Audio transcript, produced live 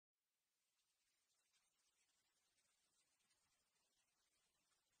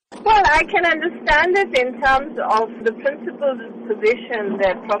Well, I can understand it in terms of the principled position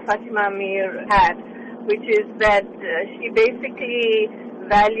that Prof. Fatima Meer had, which is that she basically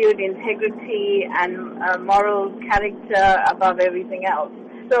valued integrity and moral character above everything else.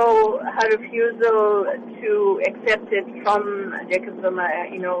 So her refusal to accept it from Jacob Zuma,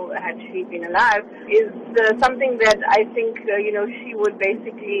 had she been alive, is something that I think, she would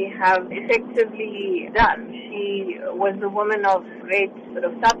basically have effectively done. She was a woman of great sort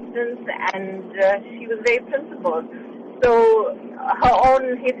of substance, and she was very principled. So her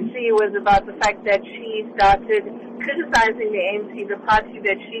own history was about the fact that she started criticizing the ANC, the party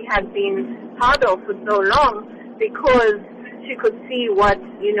that she had been part of for so long, because she could see what,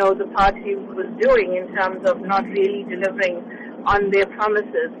 the party was doing in terms of not really delivering on their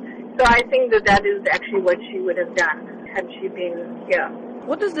promises. So I think that is actually what she would have done had she been here.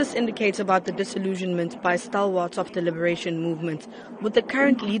 What does this indicate about the disillusionment by stalwarts of the liberation movement with the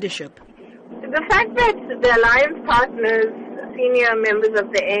current leadership? The fact that the alliance partners, senior members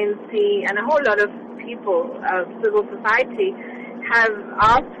of the ANC, and a whole lot of people of civil society have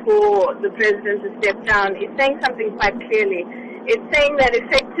asked for the president to step down is saying something quite clearly. It's saying that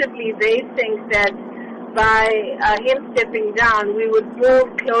effectively they think that by him stepping down, we would move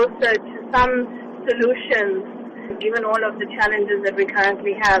closer to some solutions, given all of the challenges that we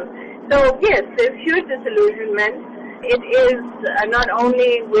currently have. So yes, there's huge disillusionment. It is not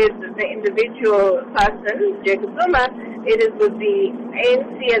only with the individual person, Jacob Zuma, it is with the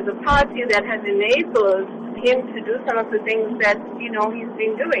ANC as a party that has enabled him to do some of the things that, he's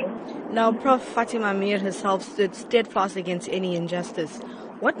been doing. Now, Prof. Fatima Meer herself stood steadfast against any injustice.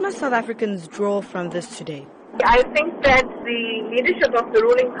 What must South Africans draw from this today? I think that the leadership of the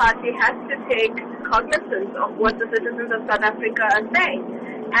ruling party has to take cognizance of what the citizens of South Africa are saying.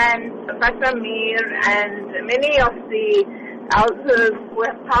 And Fatima Meer and many of the elders who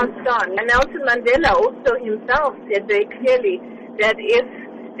have passed on. And Nelson Mandela also himself said very clearly that if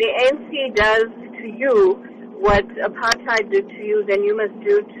the ANC does to you what apartheid did to you, then you must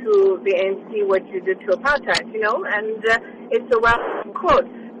do to the ANC what you did to apartheid, and it's a well-known quote.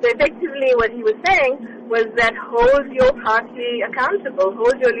 So effectively what he was saying was that hold your party accountable,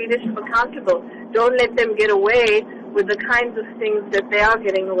 hold your leadership accountable. Don't let them get away with the kinds of things that they are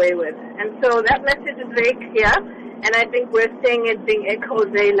getting away with. And so that message is very clear, and I think we're seeing it being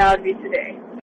echoed very loudly today.